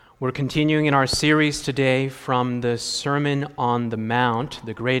We're continuing in our series today from the Sermon on the Mount,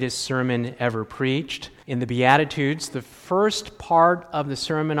 the greatest sermon ever preached. In the Beatitudes, the first part of the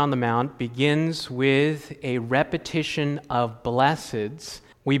Sermon on the Mount begins with a repetition of blesseds.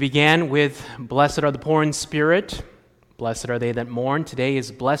 We began with, "Blessed are the poor in spirit, blessed are they that mourn." Today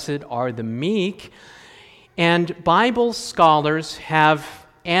is, "Blessed are the meek." And Bible scholars have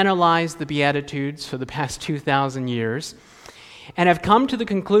analyzed the Beatitudes for the past 2,000 years and have come to the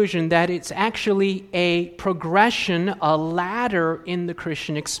conclusion that it's actually a progression, a ladder in the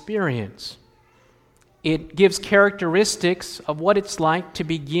Christian experience. It gives characteristics of what it's like to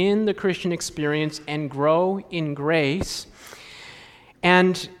begin the Christian experience and grow in grace.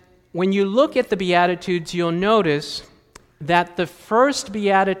 And when you look at the Beatitudes, you'll notice that the first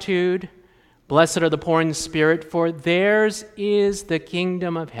Beatitude, "Blessed are the poor in spirit, for theirs is the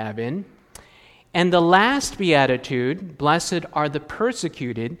kingdom of heaven," and the last Beatitude, "Blessed are the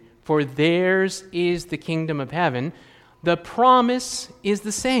persecuted, for theirs is the kingdom of heaven," the promise is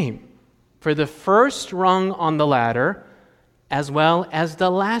the same for the first rung on the ladder as well as the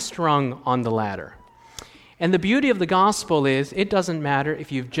last rung on the ladder. And the beauty of the gospel is it doesn't matter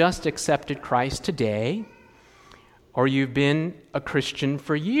if you've just accepted Christ today or you've been a Christian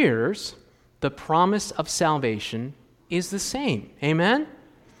for years, the promise of salvation is the same. Amen?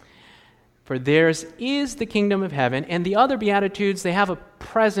 For theirs is the kingdom of heaven. And the other Beatitudes, they have a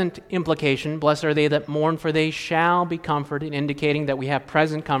present implication. "Blessed are they that mourn, for they shall be comforted," indicating that we have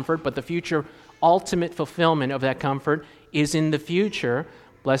present comfort, but the future ultimate fulfillment of that comfort is in the future.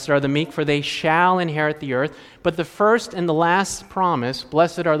 "Blessed are the meek, for they shall inherit the earth." But the first and the last promise,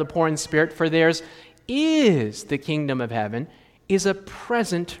 "Blessed are the poor in spirit, for theirs is the kingdom of heaven," is a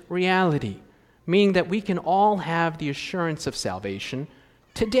present reality, meaning that we can all have the assurance of salvation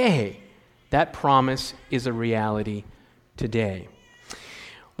today. That promise is a reality today.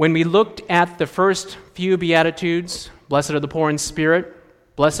 When we looked at the first few Beatitudes, "Blessed are the poor in spirit,"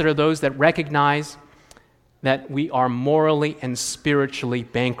 blessed are those that recognize that we are morally and spiritually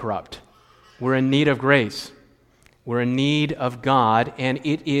bankrupt. We're in need of grace. We're in need of God, and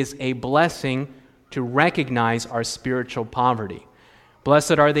it is a blessing to recognize our spiritual poverty.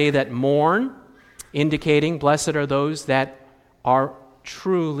 "Blessed are they that mourn," indicating blessed are those that are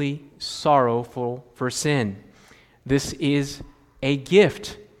truly sorrowful for sin. This is a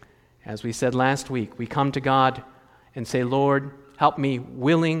gift. As we said last week, we come to God and say, "Lord, help me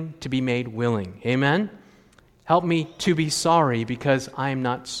willing to be made willing." Amen? Help me to be sorry because I am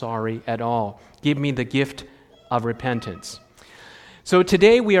not sorry at all. Give me the gift of repentance. So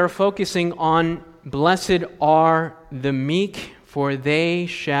today we are focusing on "Blessed are the meek, for they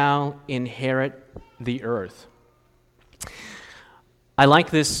shall inherit the earth." I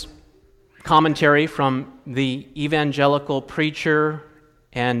like this commentary from the evangelical preacher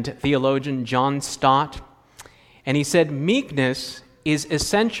and theologian John Stott, and he said, "Meekness is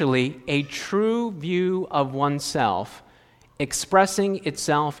essentially a true view of oneself, expressing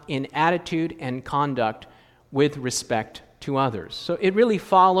itself in attitude and conduct with respect to others." So it really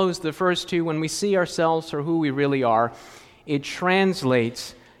follows the first two. When we see ourselves for who we really are, it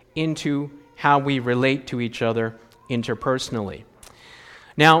translates into how we relate to each other interpersonally.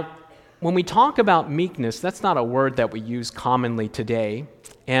 Now, when we talk about meekness, that's not a word that we use commonly today.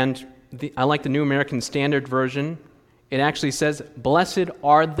 And I like the New American Standard Version. It actually says, "Blessed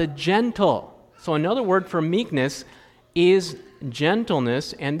are the gentle." So another word for meekness is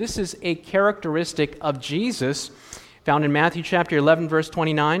gentleness, and this is a characteristic of Jesus found in Matthew chapter 11, verse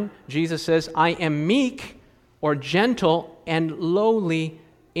 29. Jesus says, "I am meek," or gentle, "and lowly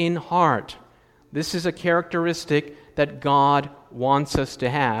in heart." This is a characteristic that God wants us to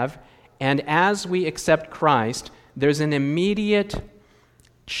have, and as we accept Christ, there's an immediate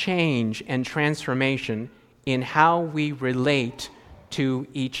change and transformation in how we relate to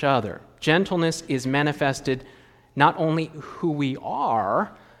each other. Gentleness is manifested not only who we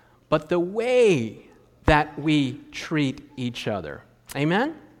are, but the way that we treat each other.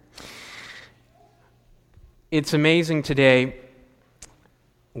 Amen? It's amazing today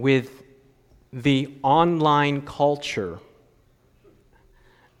with the online culture,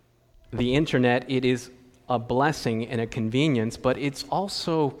 the internet, it is a blessing and a convenience, but it's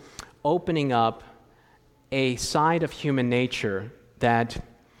also opening up a side of human nature that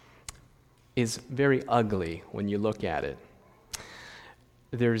is very ugly when you look at it.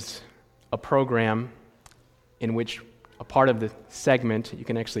 There's a program in which a part of the segment, you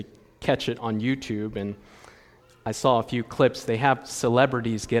can actually catch it on YouTube, and I saw a few clips. They have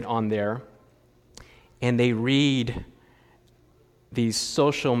celebrities get on there, and they read these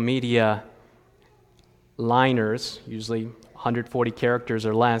social media liners, usually 140 characters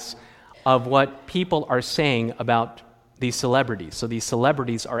or less, of what people are saying about these celebrities. So these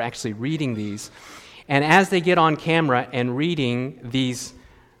celebrities are actually reading these. And as they get on camera and reading these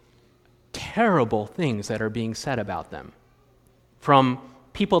terrible things that are being said about them from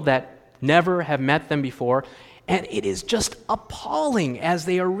people that never have met them before, and it is just appalling as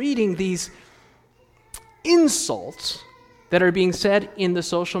they are reading these insults that are being said in the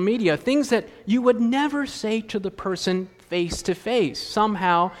social media, things that you would never say to the person face to face.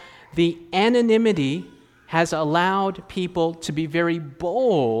 Somehow, the anonymity has allowed people to be very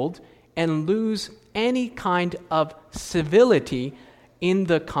bold and lose any kind of civility in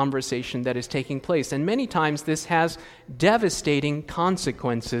the conversation that is taking place. And many times this has devastating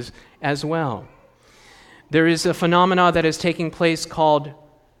consequences as well. There is a phenomenon that is taking place called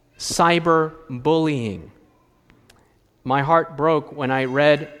cyberbullying. My heart broke when I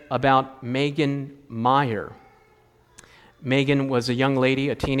read about Megan Meyer. Megan was a young lady,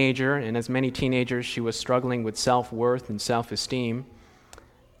 a teenager, and as many teenagers, she was struggling with self-worth and self-esteem.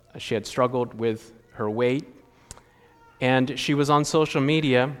 She had struggled with her weight, and she was on social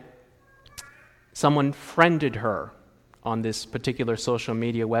media. Someone friended her on this particular social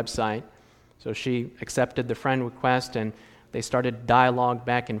media website, so she accepted the friend request, and they started dialogue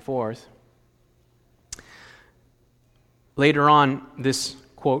back and forth. Later on, this,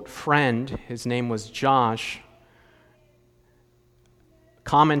 quote, friend, his name was Josh,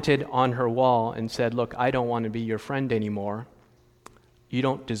 commented on her wall and said, "Look, I don't want to be your friend anymore. You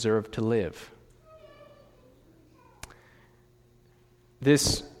don't deserve to live."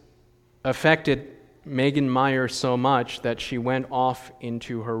 This affected Megan Meyer so much that she went off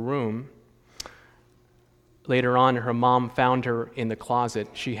into her room. Later on, her mom found her in the closet.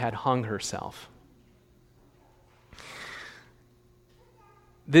 She had hung herself.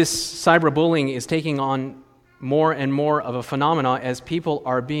 This cyberbullying is taking on more and more of a phenomenon as people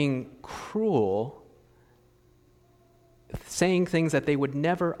are being cruel, saying things that they would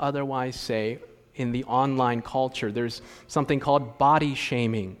never otherwise say in the online culture. There's something called body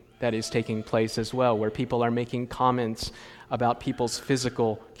shaming that is taking place as well, where people are making comments about people's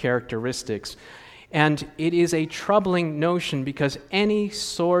physical characteristics. And it is a troubling notion because any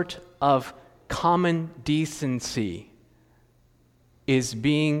sort of common decency is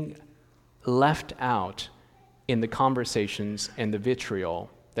being left out in the conversations and the vitriol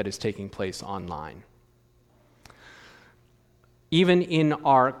that is taking place online. Even in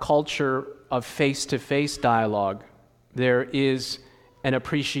our culture of face-to-face dialogue, there is an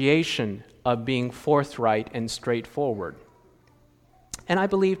appreciation of being forthright and straightforward. And I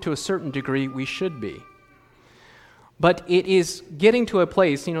believe to a certain degree we should be. But it is getting to a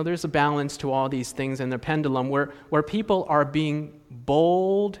place, there's a balance to all these things in the pendulum where people are being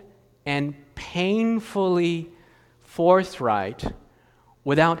bold and painfully forthright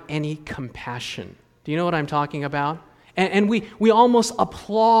without any compassion. Do you know what I'm talking about? And we almost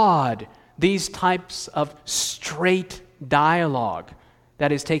applaud these types of straight dialogue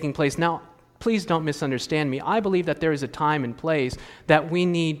that is taking place. Now, please don't misunderstand me. I believe that there is a time and place that we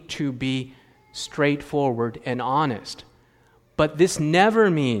need to be straightforward and honest. But this never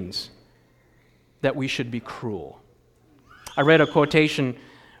means that we should be cruel. I read a quotation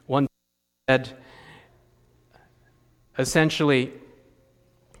one that said, essentially,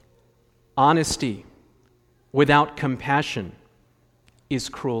 honesty without compassion is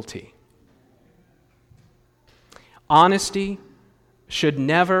cruelty. Honesty should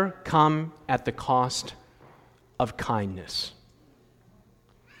never come at the cost of kindness.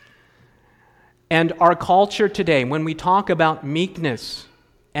 And our culture today, when we talk about meekness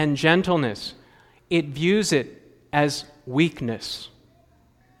and gentleness, it views it as weakness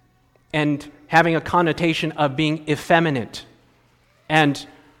and having a connotation of being effeminate and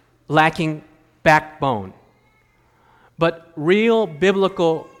lacking backbone. But real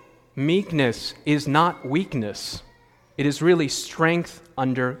biblical meekness is not weakness. It is really strength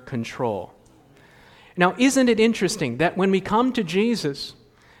under control. Now, isn't it interesting that when we come to Jesus,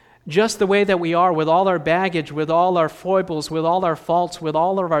 just the way that we are, with all our baggage, with all our foibles, with all our faults, with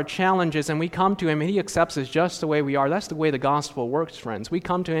all of our challenges, and we come to Him and He accepts us just the way we are. That's the way the gospel works, friends. We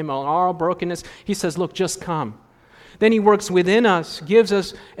come to Him on our brokenness. He says, look, just come. Then He works within us, gives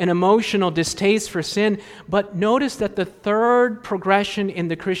us an emotional distaste for sin. But notice that the third progression in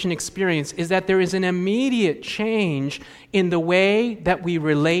the Christian experience is that there is an immediate change in the way that we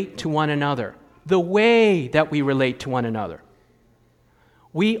relate to one another. The way that we relate to one another.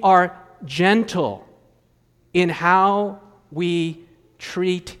 We are gentle in how we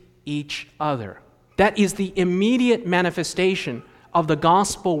treat each other. That is the immediate manifestation of the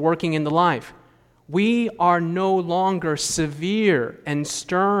gospel working in the life. We are no longer severe and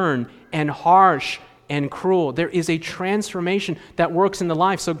stern and harsh and cruel. There is a transformation that works in the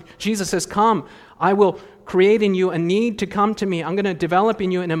life. So Jesus says, come, I will create in you a need to come to me. I'm going to develop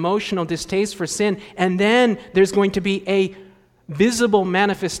in you an emotional distaste for sin. And then there's going to be a visible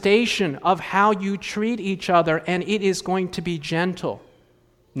manifestation of how you treat each other, and it is going to be gentle,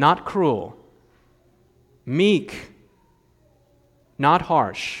 not cruel, meek, not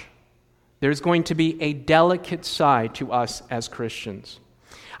harsh. There's going to be a delicate side to us as Christians.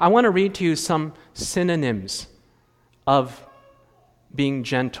 I want to read to you some synonyms of being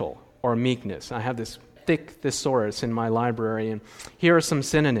gentle or meekness. I have this thick thesaurus in my library, and here are some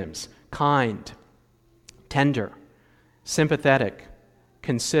synonyms: kind, tender, sympathetic,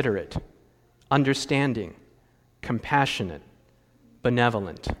 considerate, understanding, compassionate,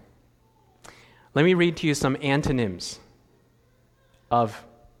 benevolent. Let me read to you some antonyms of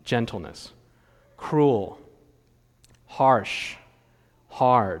gentleness: cruel, harsh,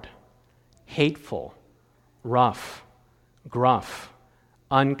 hard, hateful, rough, gruff,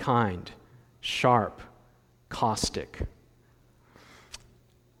 unkind, sharp, caustic.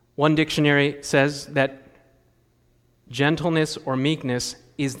 One dictionary says that gentleness or meekness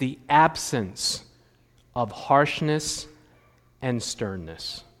is the absence of harshness and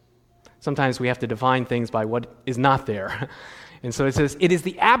sternness. Sometimes we have to define things by what is not there. And so it says, it is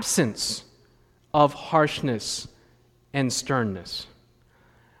the absence of harshness and sternness.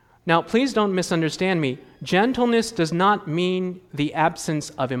 Now, please don't misunderstand me. Gentleness does not mean the absence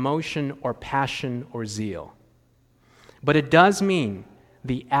of emotion or passion or zeal. But it does mean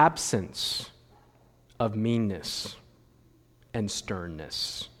the absence of meanness and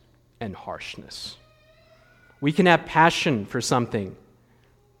sternness and harshness. We can have passion for something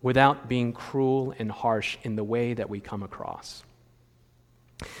without being cruel and harsh in the way that we come across.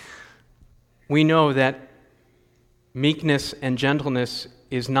 We know that meekness and gentleness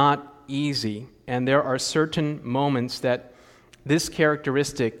is not easy, and there are certain moments that this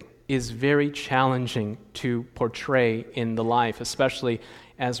characteristic is very challenging to portray in the life, especially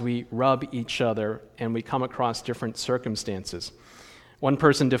as we rub each other and we come across different circumstances. One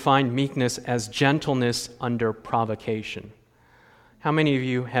person defined meekness as gentleness under provocation. How many of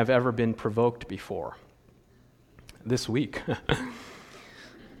you have ever been provoked before? This week.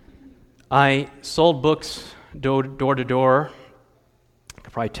 I sold books door to door. I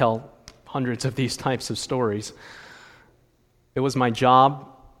could probably tell hundreds of these types of stories. It was my job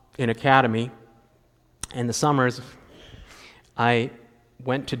in academy. In the summers, I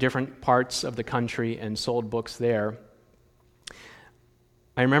went to different parts of the country and sold books there.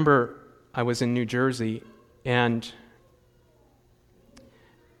 I remember I was in New Jersey, and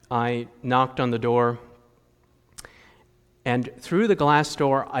I knocked on the door, and through the glass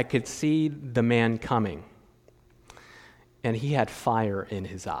door, I could see the man coming. And he had fire in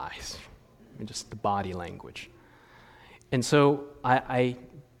his eyes, and just the body language. And so I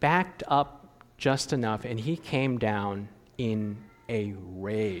backed up just enough, and he came down in a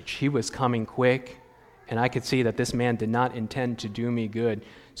rage. He was coming quick, and I could see that this man did not intend to do me good.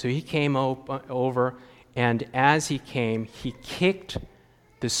 So he came over, and as he came, he kicked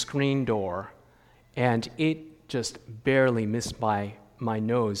the screen door, and it just barely missed by my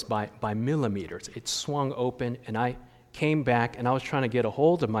nose by millimeters. It swung open, and I came back, and I was trying to get a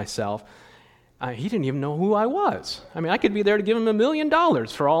hold of myself. He didn't even know who I was. I mean, I could be there to give him $1 million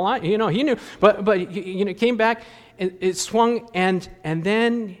for all I, he knew. But he came back, it swung, and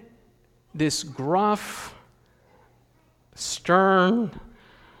then this gruff, stern,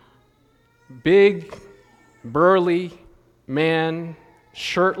 big, burly man,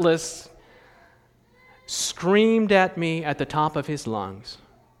 shirtless, screamed at me at the top of his lungs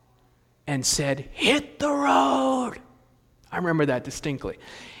and said, "Hit the road." I remember that distinctly.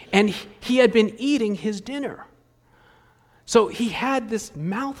 And he had been eating his dinner. So he had this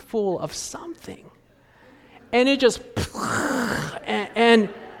mouthful of something. And it just, and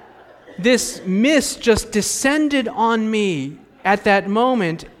this mist just descended on me at that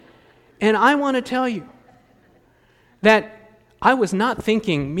moment. And I want to tell you that I was not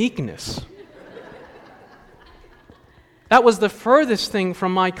thinking meekness. That was the furthest thing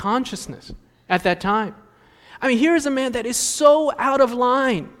from my consciousness at that time. I mean, here's a man that is so out of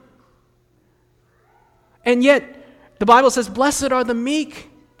line. And yet, the Bible says, "Blessed are the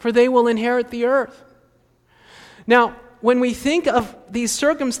meek, for they will inherit the earth." Now, when we think of these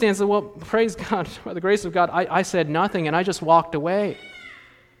circumstances, well, praise God, by the grace of God, I said nothing and I just walked away.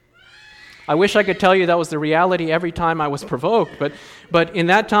 I wish I could tell you that was the reality every time I was provoked, but in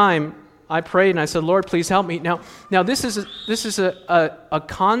that time, I prayed and I said, Lord, please help me. Now this is a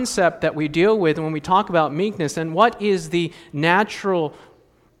concept that we deal with when we talk about meekness. And what is the natural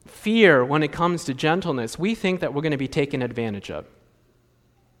fear when it comes to gentleness? We think that we're going to be taken advantage of.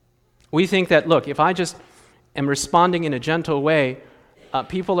 We think that, look, if I just am responding in a gentle way,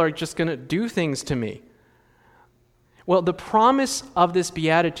 people are just going to do things to me. Well, the promise of this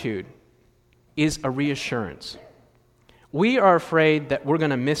beatitude is a reassurance. We are afraid that we're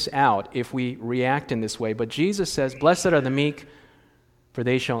going to miss out if we react in this way, but Jesus says, "Blessed are the meek, for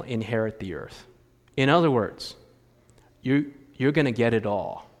they shall inherit the earth." In other words, you're going to get it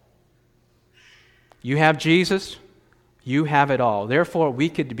all. You have Jesus, you have it all. Therefore, we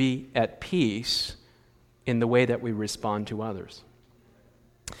could be at peace in the way that we respond to others.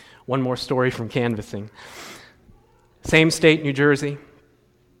 One more story from canvassing. Same state, New Jersey.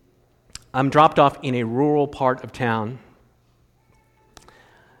 I'm dropped off in a rural part of town.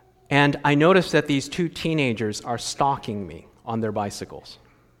 And I noticed that these two teenagers are stalking me on their bicycles.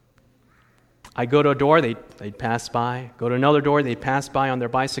 I go to a door, they'd pass by. Go to another door, they'd pass by on their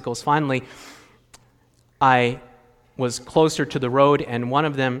bicycles. Finally, I was closer to the road, and one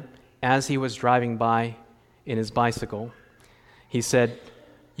of them, as he was driving by in his bicycle, he said,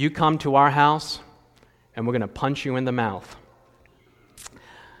 "You come to our house, and we're going to punch you in the mouth."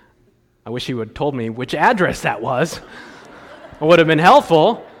 I wish he would have told me which address that was. It would have been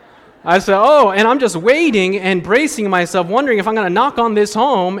helpful. I said, and I'm just waiting and bracing myself, wondering if I'm going to knock on this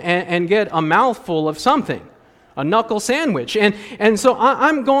home and get a mouthful of something, a knuckle sandwich. And so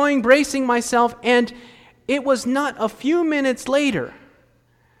I'm going, bracing myself, and it was not a few minutes later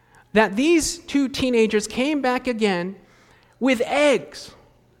that these two teenagers came back again with eggs.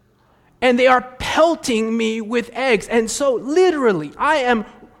 And they are pelting me with eggs. And so literally, I am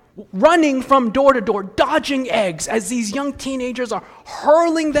running from door to door, dodging eggs as these young teenagers are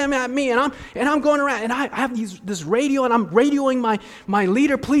hurling them at me, and I'm going around, and I have this radio, and I'm radioing my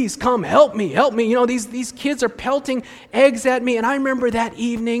leader, "Please come, help me. You know, these kids are pelting eggs at me." And I remember that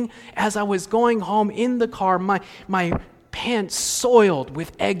evening as I was going home in the car, my pants soiled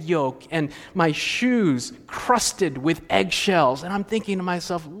with egg yolk and my shoes crusted with eggshells, and I'm thinking to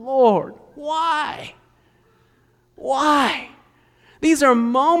myself, "Lord, why? Why?" These are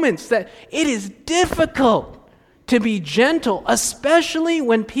moments that it is difficult to be gentle, especially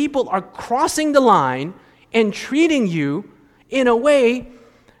when people are crossing the line and treating you in a way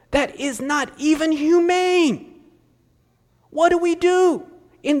that is not even humane. What do we do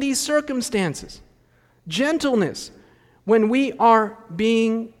in these circumstances? Gentleness when we are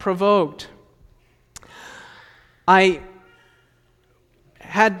being provoked. I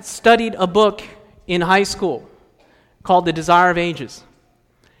had studied a book in high school called The Desire of Ages.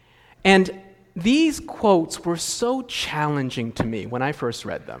 And these quotes were so challenging to me when I first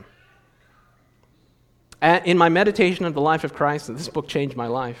read them. In my meditation of the life of Christ, this book changed my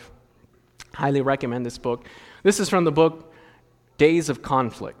life. Highly recommend this book. This is from the book Days of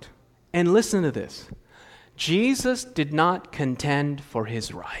Conflict. And listen to this. Jesus did not contend for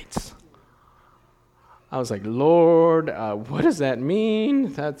his rights. I was like, "Lord, what does that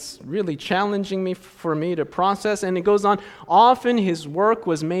mean? That's really challenging for me to process." And it goes on, "Often his work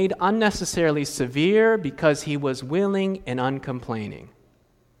was made unnecessarily severe because he was willing and uncomplaining."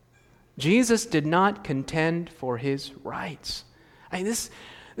 Jesus did not contend for his rights. This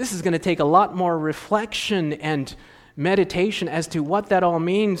is going to take a lot more reflection and meditation as to what that all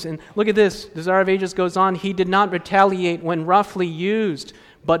means. And look at this. Desire of Ages goes on, "He did not retaliate when roughly used,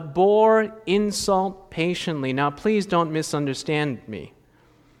 but bore insult patiently." Now, please don't misunderstand me.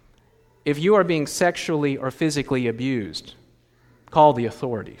 If you are being sexually or physically abused, call the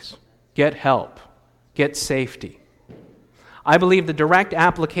authorities. Get help. Get safety. I believe the direct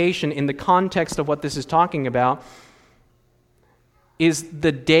application in the context of what this is talking about is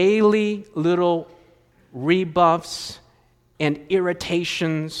the daily little rebuffs and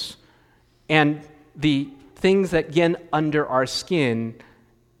irritations and the things that get under our skin,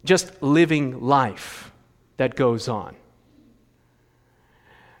 just living life that goes on.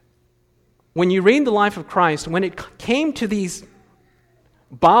 When you read the life of Christ, when it came to these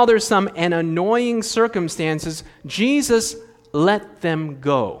bothersome and annoying circumstances, Jesus let them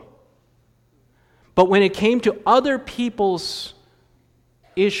go. But when it came to other people's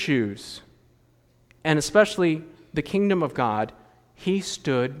issues, and especially the kingdom of God, he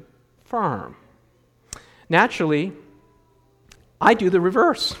stood firm. Naturally, I do the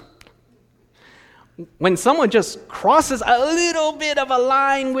reverse. When someone just crosses a little bit of a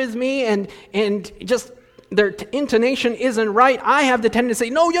line with me and just their intonation isn't right, I have the tendency to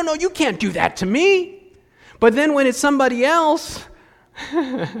say, no, you can't do that to me. But then when it's somebody else,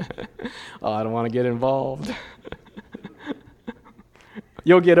 Oh, I don't want to get involved.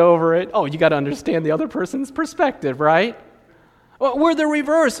 You'll get over it. Oh, you got to understand the other person's perspective, right? Well, we're the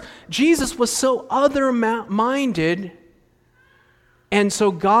reverse. Jesus was so other-minded and so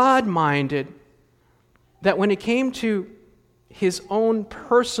God-minded that when it came to his own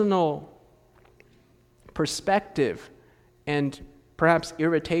personal perspective and perhaps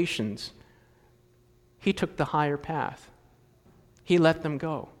irritations, he took the higher path. He let them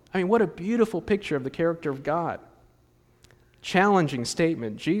go. I mean, what a beautiful picture of the character of God. Challenging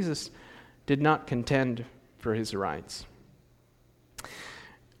statement. Jesus did not contend for his rights.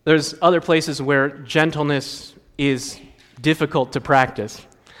 There's other places where gentleness is difficult to practice.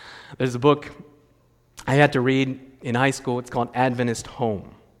 There's a book I had to read in high school. It's called Adventist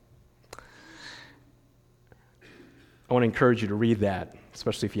Home. I want to encourage you to read that,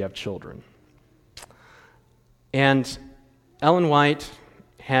 especially if you have children. And Ellen White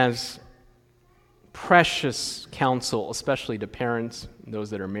has precious counsel, especially to parents,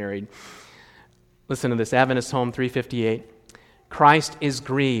 those that are married. Listen to this, Adventist Home 358. Christ is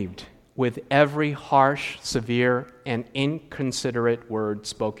grieved with every harsh, severe, and inconsiderate word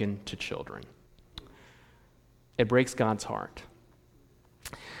spoken to children. It breaks God's heart.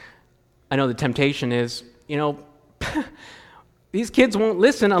 I know the temptation is, these kids won't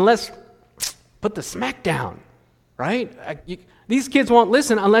listen unless put the smack down, right? These kids won't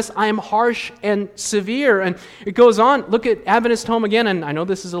listen unless I am harsh and severe. And it goes on. Look at Adventist Home again. And I know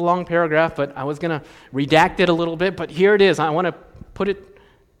this is a long paragraph, but I was going to redact it a little bit. But here it is. I want to put it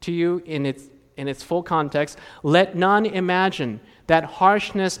to you in its full context. Let none imagine that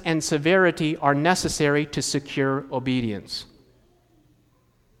harshness and severity are necessary to secure obedience.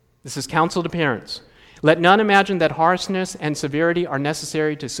 This is counsel to parents. Let none imagine that harshness and severity are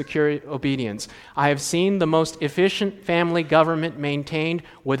necessary to secure obedience. I have seen the most efficient family government maintained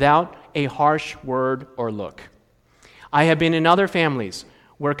without a harsh word or look. I have been in other families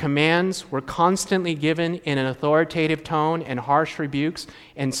where commands were constantly given in an authoritative tone and harsh rebukes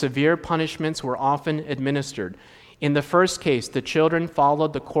and severe punishments were often administered. In the first case, the children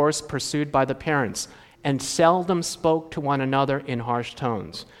followed the course pursued by the parents and seldom spoke to one another in harsh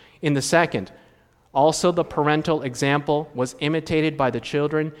tones. In the second, also, the parental example was imitated by the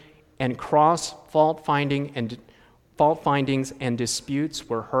children, and fault findings and disputes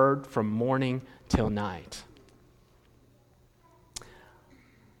were heard from morning till night.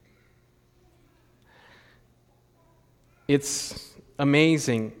 It's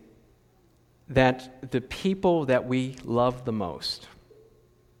amazing that the people that we love the most,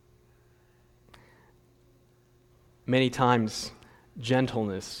 many times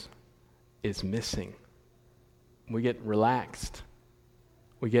gentleness is missing. We get relaxed.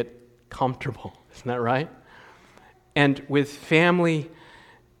 We get comfortable. Isn't that right? And with family,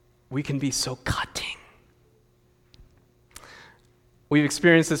 we can be so cutting. We've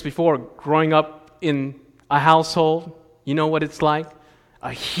experienced this before. Growing up in a household, you know what it's like?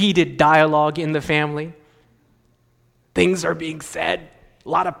 A heated dialogue in the family. Things are being said, a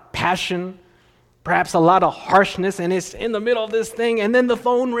lot of passion, perhaps a lot of harshness, and it's in the middle of this thing, and then the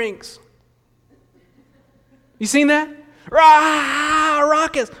phone rings. You seen that? Rah,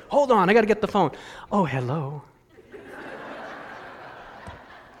 rockets. Hold on, I got to get the phone. Oh, hello.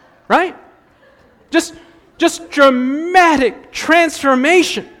 Right? Just dramatic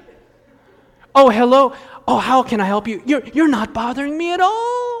transformation. Oh, hello. Oh, how can I help you? You're not bothering me at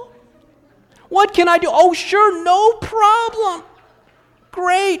all. What can I do? Oh, sure, no problem.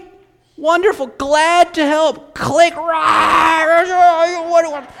 Great. Wonderful. Glad to help. Click.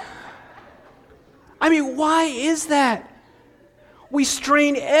 I mean, why is that? We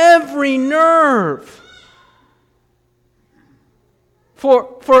strain every nerve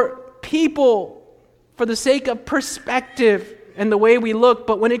for people, for the sake of perspective and the way we look.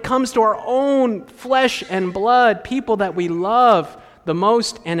 But when it comes to our own flesh and blood, people that we love the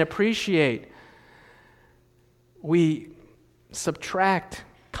most and appreciate, we subtract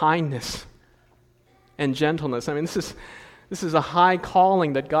kindness and gentleness. I mean, this is a high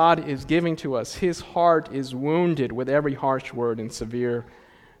calling that God is giving to us. His heart is wounded with every harsh word and severe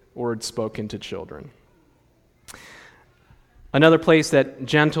word spoken to children. Another place that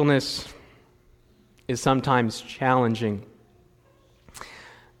gentleness is sometimes challenging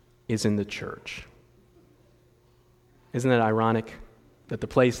is in the church. Isn't it ironic that the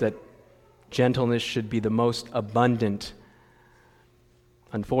place that gentleness should be the most abundant,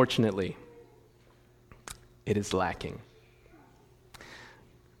 unfortunately, it is lacking?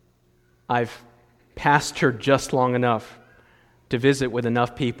 I've pastored just long enough to visit with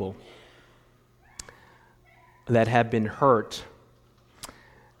enough people that have been hurt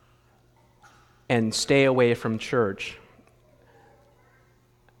and stay away from church.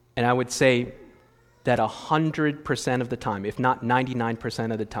 And I would say that 100% of the time, if not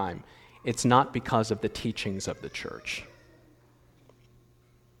 99% of the time, it's not because of the teachings of the church.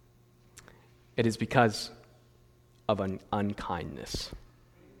 It is because of an unkindness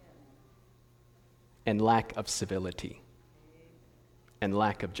and lack of civility and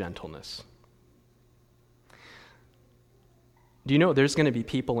lack of gentleness. Do you know there's going to be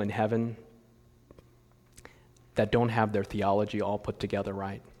people in heaven that don't have their theology all put together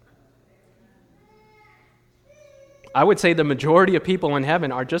right? I would say the majority of people in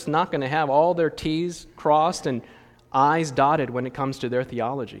heaven are just not going to have all their T's crossed and I's dotted when it comes to their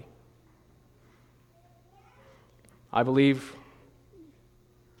theology. I believe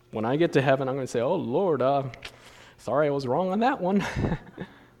when I get to heaven, I'm going to say, oh, Lord, sorry I was wrong on that one.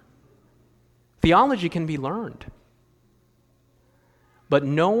 Theology can be learned. But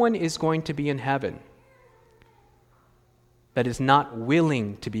no one is going to be in heaven that is not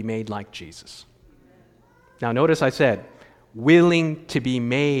willing to be made like Jesus. Now, notice I said, willing to be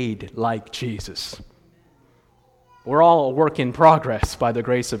made like Jesus. We're all a work in progress by the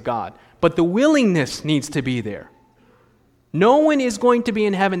grace of God. But the willingness needs to be there. No one is going to be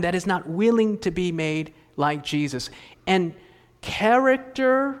in heaven that is not willing to be made like Jesus. And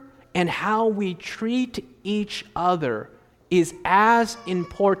character and how we treat each other is as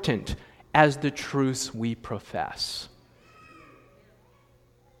important as the truths we profess.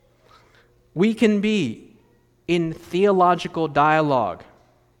 We can be in theological dialogue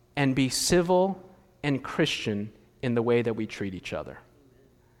and be civil and Christian in the way that we treat each other.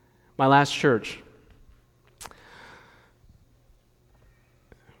 My last church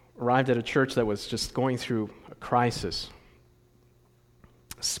arrived at a church that was just going through a crisis,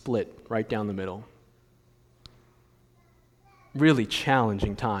 split right down the middle. Really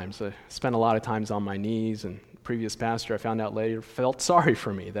challenging times. I spent a lot of times on my knees, and the previous pastor, I found out later, felt sorry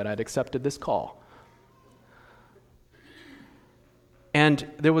for me that I'd accepted this call. And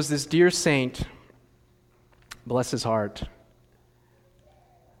there was this dear saint, bless his heart,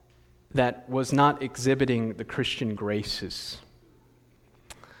 that was not exhibiting the Christian graces.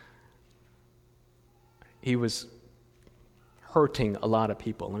 He was hurting a lot of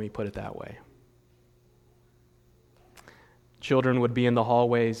people, let me put it that way. Children would be in the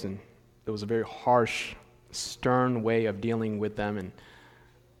hallways, and there was a very harsh, stern way of dealing with them, and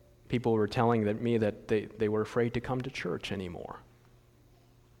people were telling me that they were afraid to come to church anymore.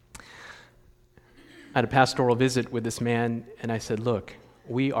 I had a pastoral visit with this man, and I said, look,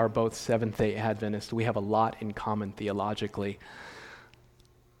 we are both Seventh-day Adventists. We have a lot in common theologically.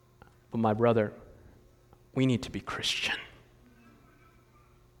 But my brother, we need to be Christian.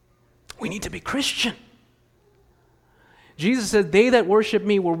 We need to be Christian. Jesus said, they that worship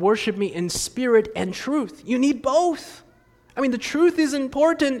me will worship me in spirit and truth. You need both. I mean, the truth is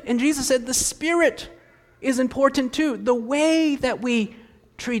important, and Jesus said the spirit is important too. The way that we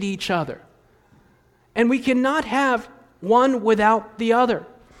treat each other. And we cannot have one without the other.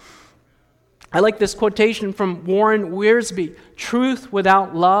 I like this quotation from Warren Wiersbe. Truth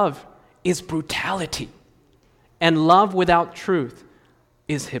without love is brutality, and love without truth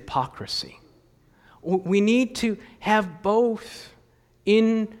is hypocrisy. We need to have both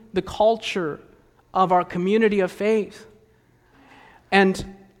in the culture of our community of faith.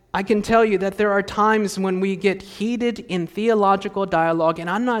 And I can tell you that there are times when we get heated in theological dialogue, and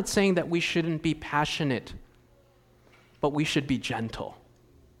I'm not saying that we shouldn't be passionate, but we should be gentle.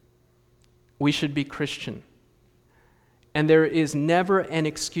 We should be Christian. And there is never an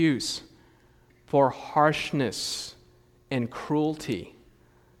excuse for harshness and cruelty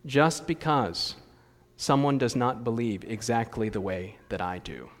just because someone does not believe exactly the way that I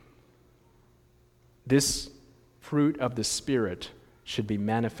do. This fruit of the Spirit should be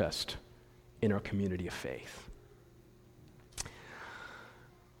manifest in our community of faith.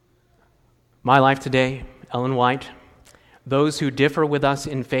 My life today, Ellen White, those who differ with us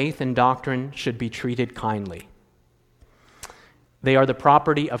in faith and doctrine should be treated kindly. They are the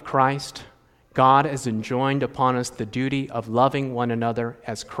property of Christ. God has enjoined upon us the duty of loving one another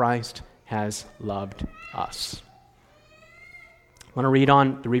as Christ has loved us. I want to read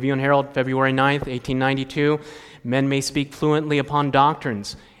on the Review and Herald, February 9th, 1892. Men may speak fluently upon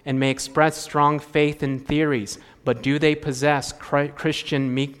doctrines and may express strong faith in theories, but do they possess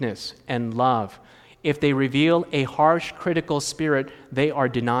Christian meekness and love? If they reveal a harsh, critical spirit, they are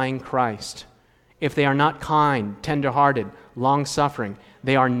denying Christ. If they are not kind, tender-hearted, long-suffering,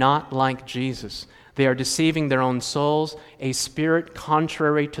 they are not like Jesus. They are deceiving their own souls. A spirit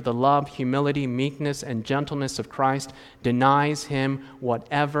contrary to the love, humility, meekness, and gentleness of Christ denies him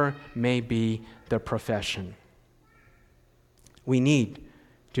whatever may be the profession. We need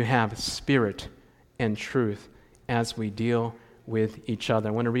to have spirit and truth as we deal with each other.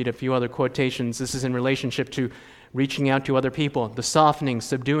 I want to read a few other quotations. This is in relationship to reaching out to other people. The softening,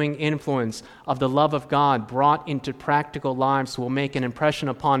 subduing influence of the love of God brought into practical lives will make an impression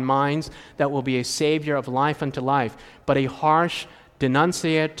upon minds that will be a savior of life unto life. But a harsh,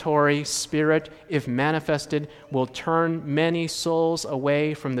 denunciatory spirit, if manifested, will turn many souls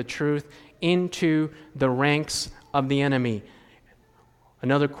away from the truth into the ranks of the enemy.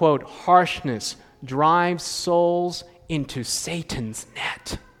 Another quote, harshness drives souls into Satan's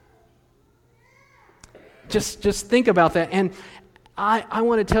net. Just think about that. And I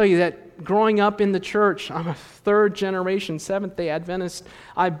want to tell you that growing up in the church, I'm a third generation Seventh-day Adventist.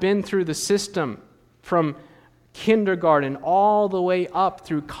 I've been through the system from kindergarten all the way up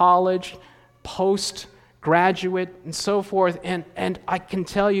through college, postgraduate, and so forth. And I can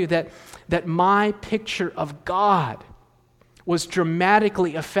tell you that my picture of God was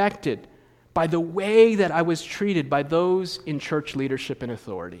dramatically affected by the way that I was treated by those in church leadership and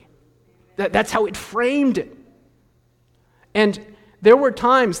authority. That's how it framed it. And there were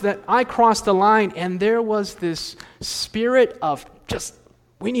times that I crossed the line and there was this spirit of just,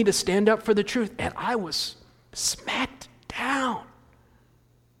 we need to stand up for the truth. And I was smacked down.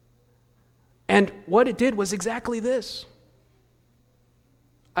 And what it did was exactly this.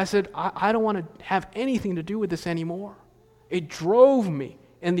 I said, I don't want to have anything to do with this anymore. It drove me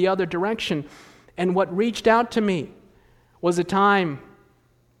in the other direction. And what reached out to me was a time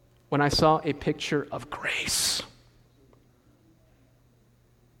when I saw a picture of grace.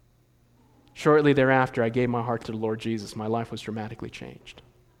 Shortly thereafter, I gave my heart to the Lord Jesus. My life was dramatically changed.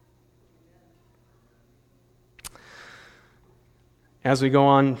 As we go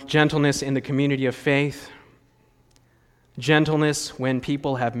on, gentleness in the community of faith. Gentleness when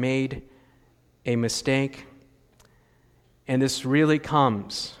people have made a mistake. And this really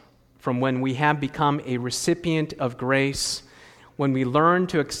comes from when we have become a recipient of grace. When we learn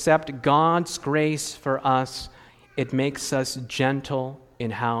to accept God's grace for us, it makes us gentle in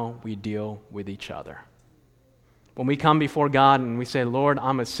how we deal with each other. When we come before God and we say, Lord,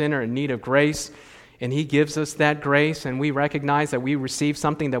 I'm a sinner in need of grace, and He gives us that grace, and we recognize that we receive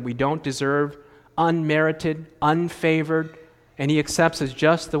something that we don't deserve, unmerited, unfavored, and He accepts us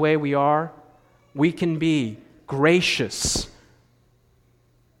just the way we are, we can be gracious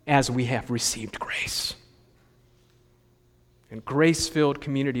as we have received grace. And grace-filled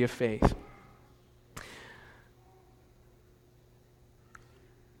community of faith.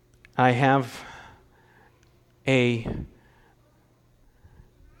 I have a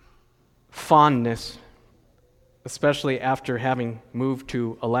fondness, especially after having moved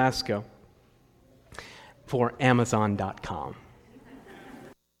to Alaska, for Amazon.com.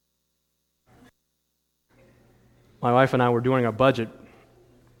 My wife and I were doing a budget.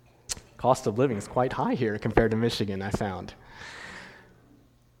 Cost of living is quite high here compared to Michigan, I found.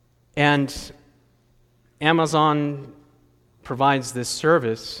 And Amazon provides this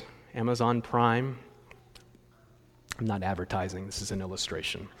service, Amazon Prime. I'm not advertising, this is an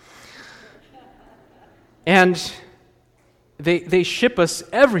illustration. And they ship us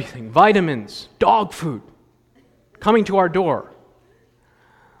everything, vitamins, dog food, coming to our door.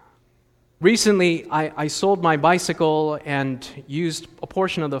 Recently, I sold my bicycle and used a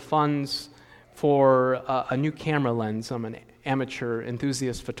portion of the funds for a new camera lens. I'm an amateur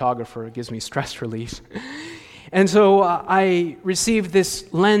enthusiast photographer. It gives me stress relief. And so I received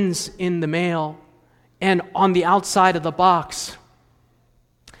this lens in the mail, and on the outside of the box,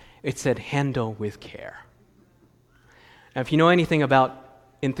 it said, handle with care. Now, if you know anything about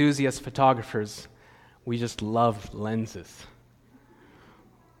enthusiast photographers, we just love lenses.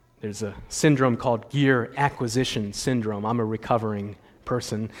 There's a syndrome called gear acquisition syndrome. I'm a recovering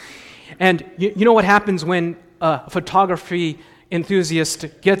person. And you know what happens when a photography enthusiast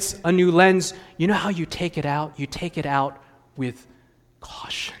gets a new lens? You know how you take it out? You take it out with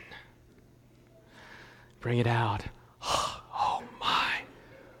caution. Bring it out. Oh my.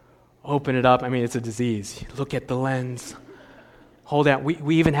 Open it up. I mean, it's a disease. Look at the lens. Hold out.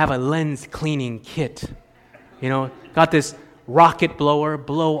 We even have a lens cleaning kit. You know, got this rocket blower,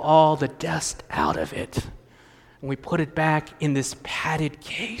 blow all the dust out of it. And we put it back in this padded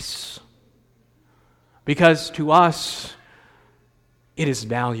case. Because to us, it is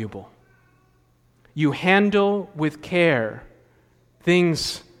valuable. You handle with care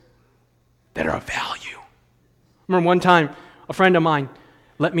things that are of value. Remember one time, a friend of mine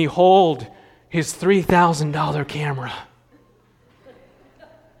let me hold his $3,000 camera.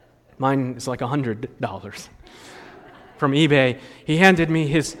 Mine is like $100 from eBay. He handed me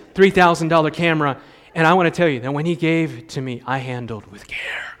his $3,000 camera, and I want to tell you that when he gave it to me, I handled with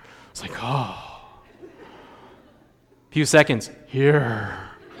care. It's like, oh. A few seconds, here.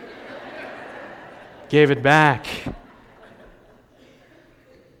 Gave it back.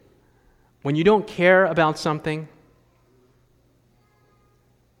 When you don't care about something,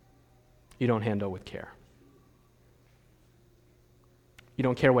 you don't handle with care. You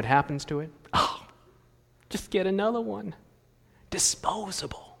don't care what happens to it? Oh, just get another one.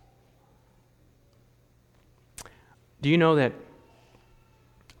 Disposable. Do you know that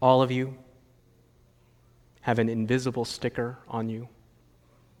all of you have an invisible sticker on you?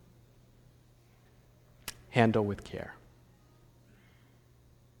 Handle with care.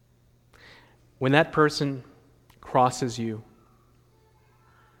 When that person crosses you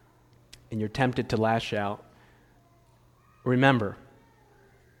and you're tempted to lash out, remember,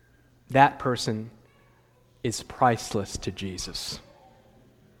 that person is priceless to Jesus.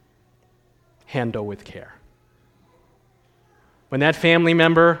 Handle with care. When that family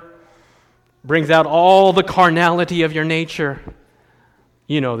member brings out all the carnality of your nature,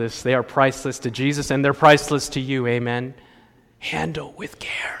 you know this, they are priceless to Jesus and they're priceless to you, amen? Handle with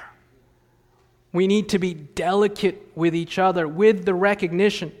care. We need to be delicate with each other with the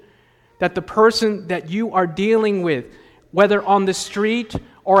recognition that the person that you are dealing with, whether on the street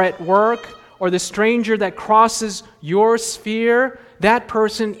or at work or the stranger that crosses your sphere, that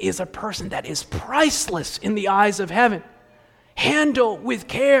person is a person that is priceless in the eyes of heaven. Handle with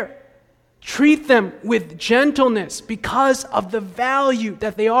care. Treat them with gentleness because of the value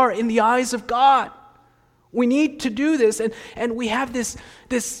that they are in the eyes of God. We need to do this, and we have this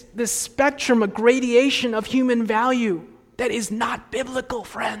spectrum, a gradation of human value that is not biblical,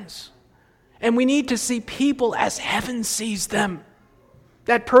 friends. And we need to see people as heaven sees them.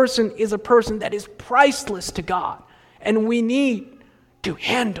 That person is a person that is priceless to God, and we need to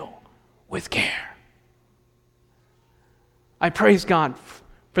handle with care. I praise God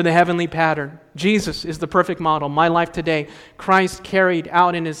for the heavenly pattern. Jesus is the perfect model. My life today, Christ carried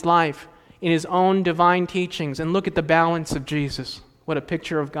out in his life, in his own divine teachings. And look at the balance of Jesus. What a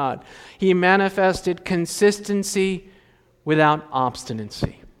picture of God. He manifested consistency without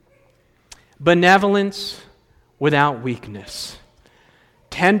obstinacy, benevolence without weakness,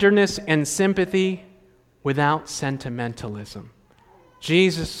 tenderness and sympathy without sentimentalism.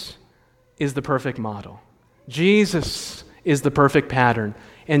 Jesus is the perfect model. Jesus is the perfect pattern.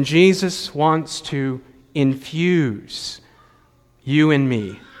 And Jesus wants to infuse you and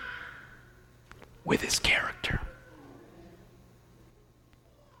me with his character,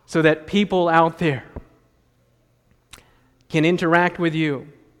 so that people out there can interact with you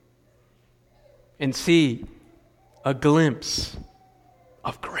and see a glimpse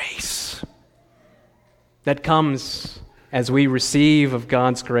of grace that comes as we receive of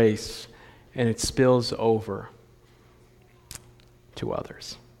God's grace and it spills over to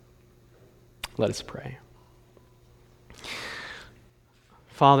others. Let us pray.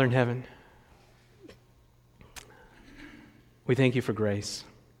 Father in heaven, we thank you for grace.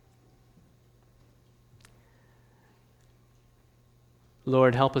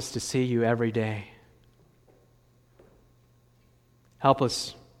 Lord, help us to see you every day. Help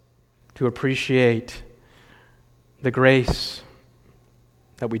us to appreciate the grace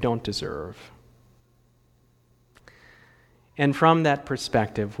that we don't deserve. And from that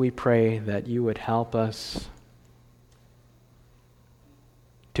perspective, we pray that you would help us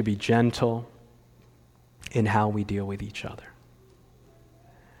to be gentle in how we deal with each other.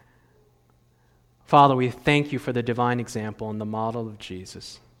 Father, we thank you for the divine example and the model of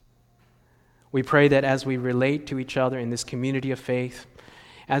Jesus. We pray that as we relate to each other in this community of faith,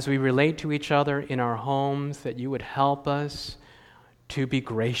 as we relate to each other in our homes, that you would help us to be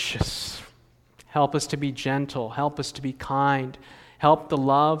gracious. Help us to be gentle. Help us to be kind. Help the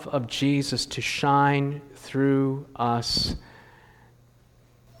love of Jesus to shine through us.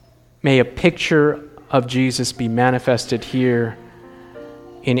 May a picture of Jesus be manifested here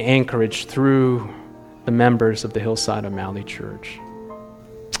in Anchorage through the members of the Hillside O'Malley Church.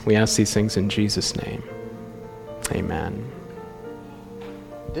 We ask these things in Jesus' name. Amen.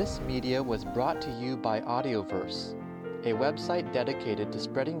 This media was brought to you by Audioverse, a website dedicated to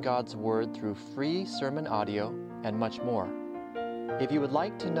spreading God's Word through free sermon audio and much more. If you would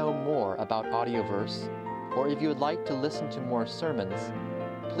like to know more about Audioverse, or if you would like to listen to more sermons,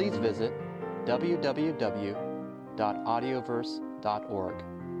 please visit www.audioverse.org.